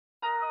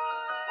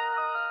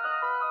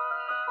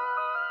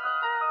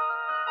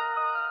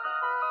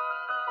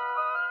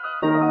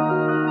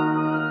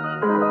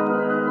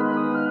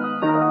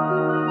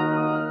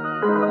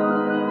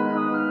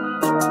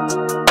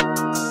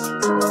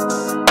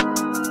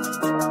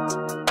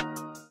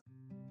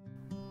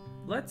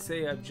let's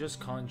say I've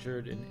just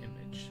conjured an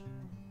image.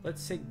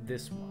 Let's say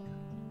this one.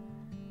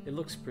 It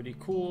looks pretty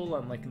cool,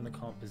 I'm liking the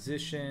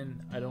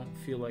composition, I don't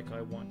feel like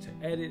I want to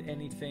edit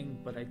anything,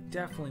 but I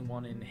definitely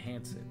want to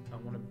enhance it. I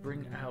want to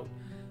bring out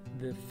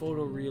the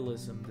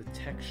photorealism, the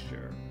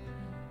texture.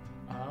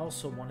 I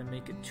also want to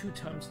make it 2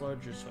 times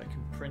larger so I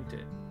can print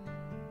it.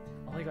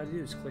 All I gotta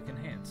do is click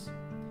Enhance.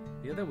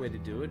 The other way to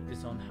do it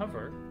is on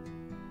Hover.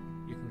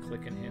 You can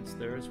click Enhance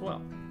there as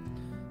well.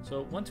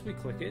 So once we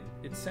click it,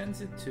 it sends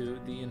it to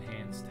the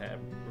Enhance tab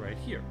right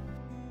here.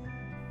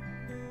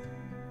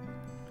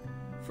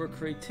 For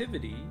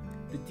creativity,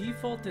 the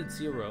default at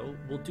 0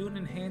 will do an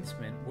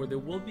enhancement where there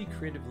will be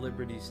creative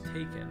liberties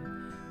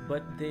taken,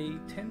 but they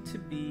tend to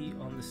be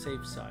on the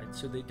safe side,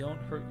 so they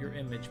don't hurt your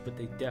image, but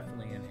they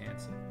definitely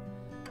enhance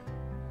it.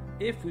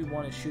 If we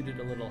want to shoot it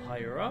a little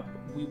higher up,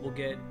 we will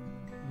get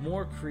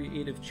more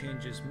creative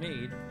changes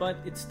made, but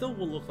it still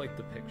will look like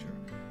the picture.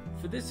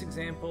 For this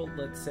example,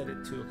 let's set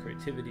it to a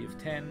creativity of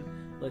 10.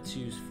 Let's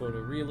use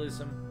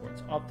photorealism, where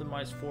it's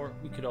optimized for.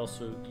 We could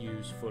also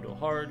use photo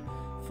hard.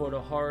 Photo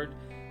hard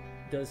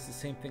does the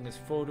same thing as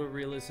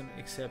photorealism,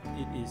 except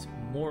it is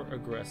more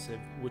aggressive,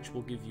 which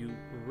will give you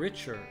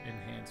richer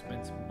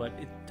enhancements, but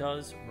it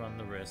does run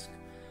the risk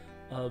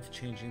of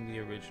changing the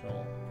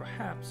original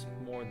perhaps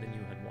more than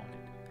you had wanted.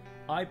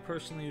 I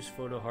personally use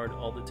photo hard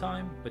all the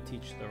time, but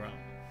teach their own.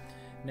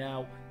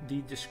 Now,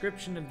 the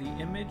description of the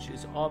image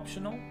is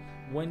optional.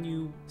 When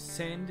you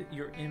send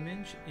your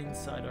image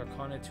inside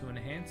Arcana to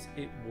enhance,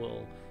 it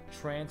will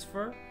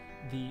transfer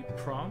the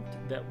prompt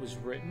that was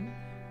written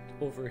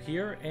over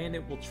here, and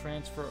it will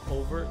transfer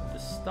over the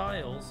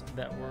styles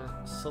that were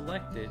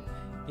selected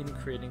in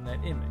creating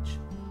that image.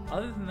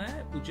 Other than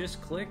that, we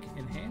just click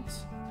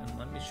Enhance, and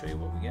let me show you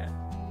what we get.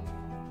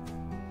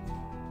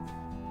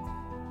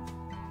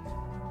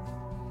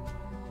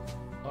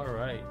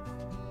 Alright,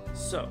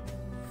 so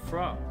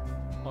from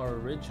our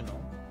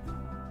original,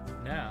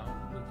 now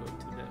we go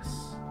to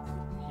this,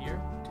 here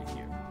to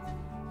here.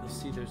 You'll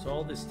see there's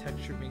all this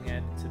texture being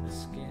added to the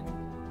skin,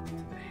 to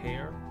the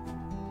hair,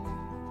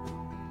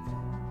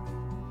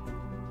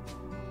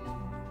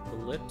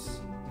 the lips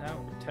now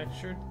are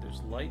textured,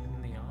 there's light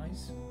in the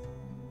eyes,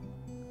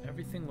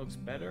 everything looks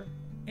better,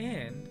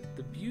 and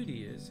the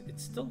beauty is it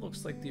still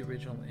looks like the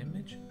original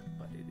image,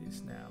 but it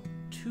is now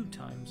 2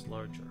 times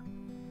larger.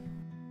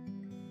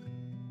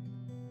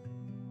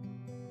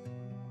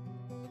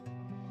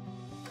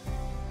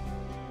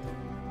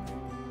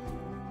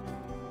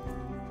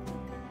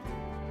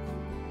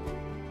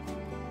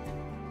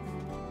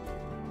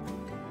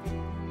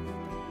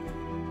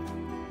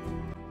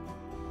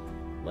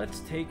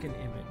 Let's take an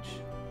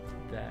image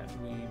that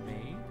we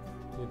made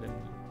with a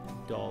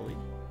dolly,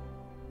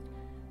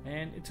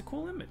 and it's a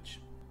cool image,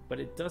 but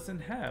it doesn't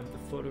have the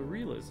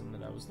photorealism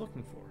that I was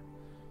looking for.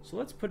 So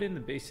let's put in the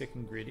basic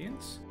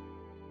ingredients.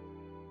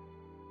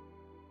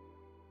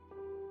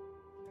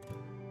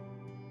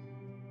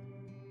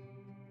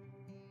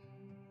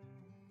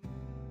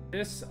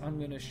 This, I'm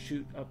going to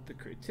shoot up the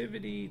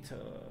creativity to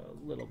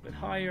a little bit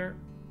higher,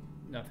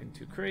 nothing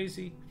too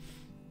crazy.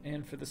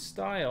 And for the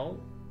style,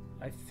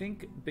 I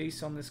think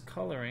based on this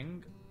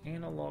coloring,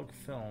 analog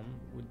film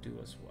would do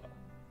us well.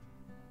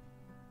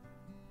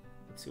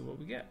 Let's see what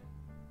we get.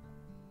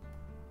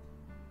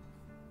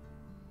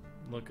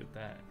 Look at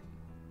that.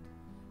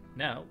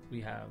 Now we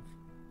have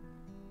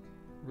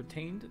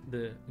retained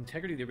the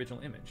integrity of the original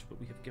image, but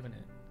we have given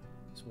it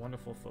this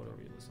wonderful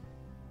photorealism.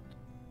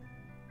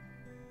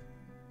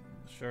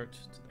 The shirt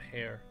to the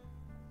hair.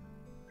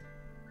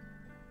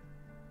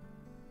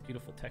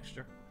 Beautiful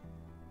texture.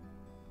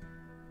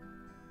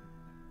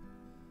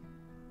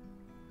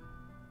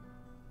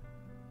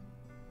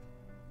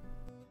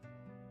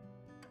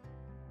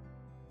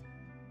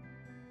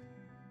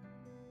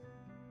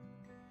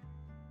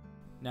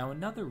 Now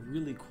another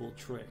really cool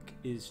trick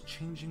is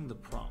changing the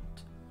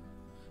prompt.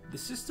 The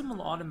system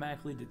will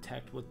automatically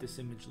detect what this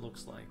image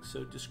looks like,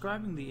 so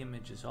describing the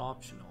image is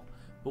optional,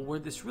 but where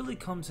this really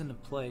comes into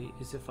play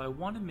is if I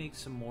want to make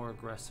some more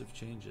aggressive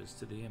changes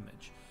to the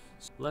image.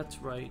 So let's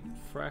write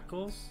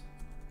freckles,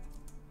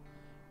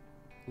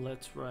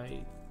 let's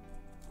write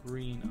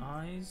green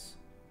eyes,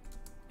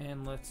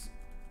 and let's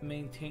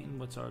maintain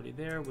what's already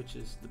there, which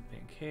is the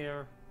pink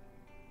hair,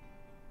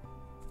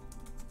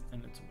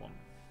 and it's a woman.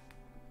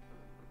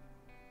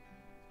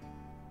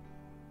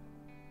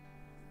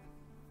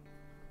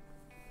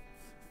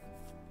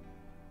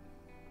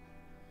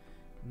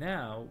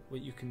 Now,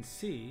 what you can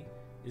see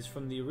is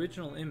from the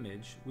original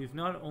image, we've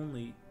not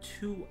only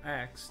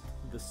 2x'd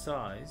the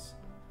size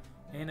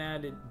and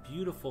added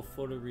beautiful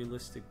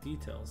photorealistic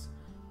details,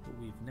 but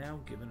we've now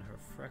given her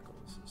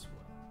freckles as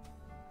well.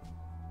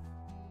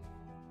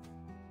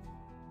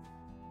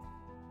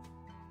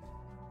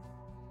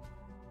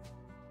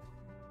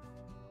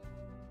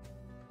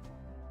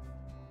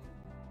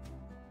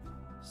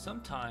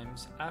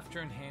 Sometimes,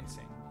 after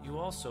enhancing, you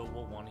also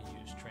will want to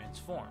use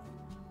transform.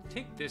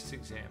 Take this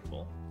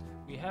example.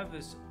 We have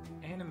this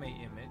anime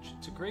image.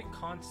 It's a great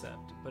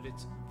concept, but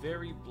it's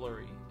very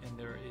blurry, and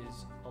there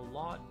is a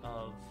lot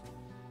of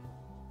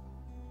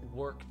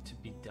work to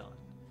be done.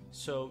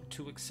 So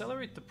to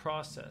accelerate the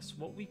process,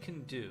 what we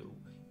can do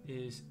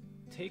is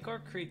take our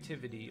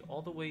creativity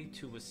all the way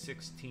to a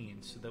 16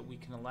 so that we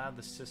can allow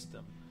the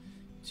system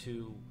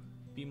to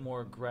be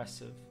more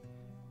aggressive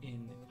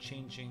in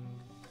changing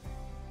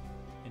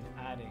and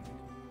adding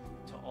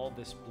to all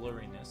this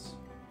blurriness.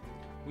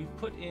 We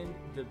put in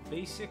the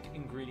basic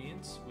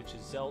ingredients, which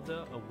is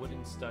Zelda, a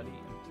wooden study,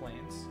 and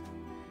plants.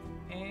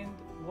 And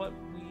what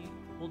we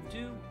will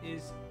do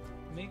is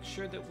make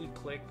sure that we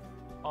click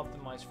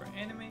Optimize for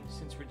Anime,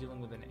 since we're dealing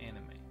with an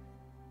anime.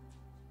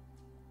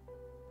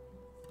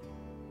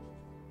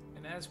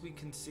 And as we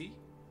can see,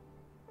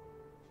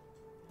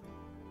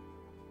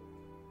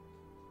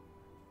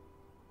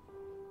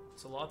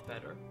 it's a lot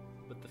better,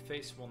 but the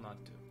face will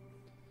not do.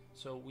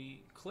 So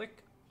we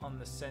click on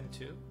the Send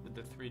To with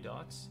the 3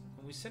 dots,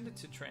 and we send it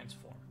to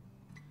Transform.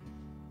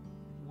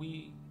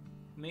 We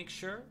make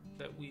sure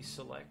that we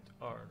select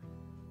our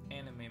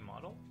anime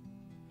model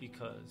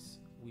because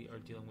we are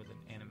dealing with an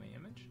anime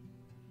image.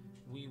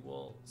 We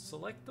will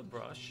select the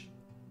brush.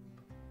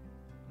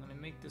 I'm going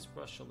to make this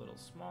brush a little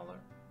smaller.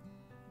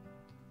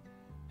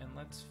 And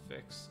let's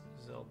fix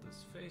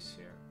Zelda's face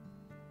here.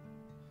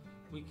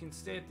 We can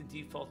stay at the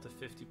default of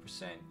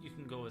 50%. You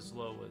can go as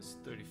low as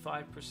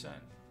 35%.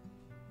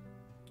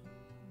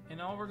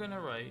 And all we're going to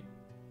write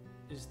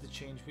is the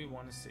change we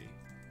want to see.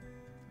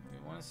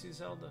 We want to see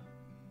Zelda.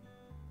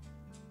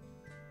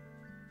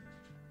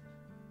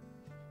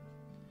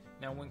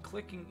 Now when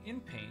clicking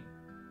inpaint,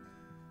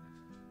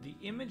 the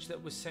image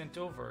that was sent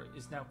over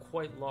is now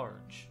quite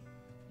large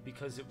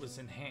because it was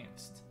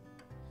enhanced.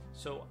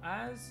 So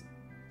as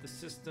the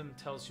system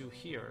tells you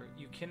here,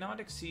 you cannot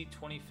exceed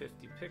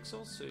 2050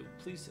 pixels, so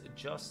please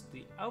adjust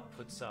the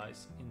output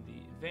size in the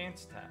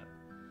Advanced tab.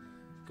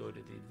 Go to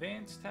the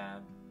Advanced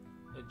tab,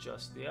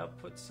 adjust the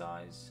output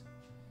size,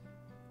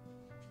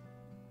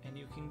 and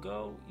you can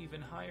go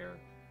even higher,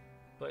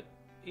 but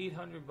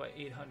 800 by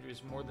 800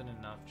 is more than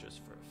enough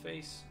just for a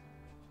face.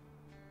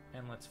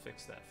 And let's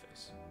fix that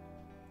face.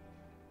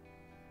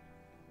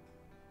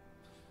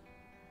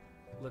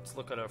 Let's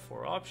look at our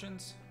 4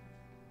 options.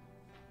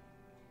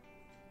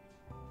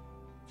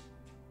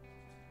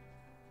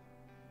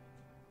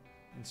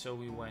 And so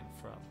we went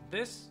from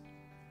this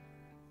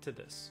to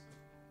this.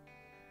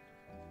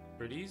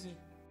 Pretty easy.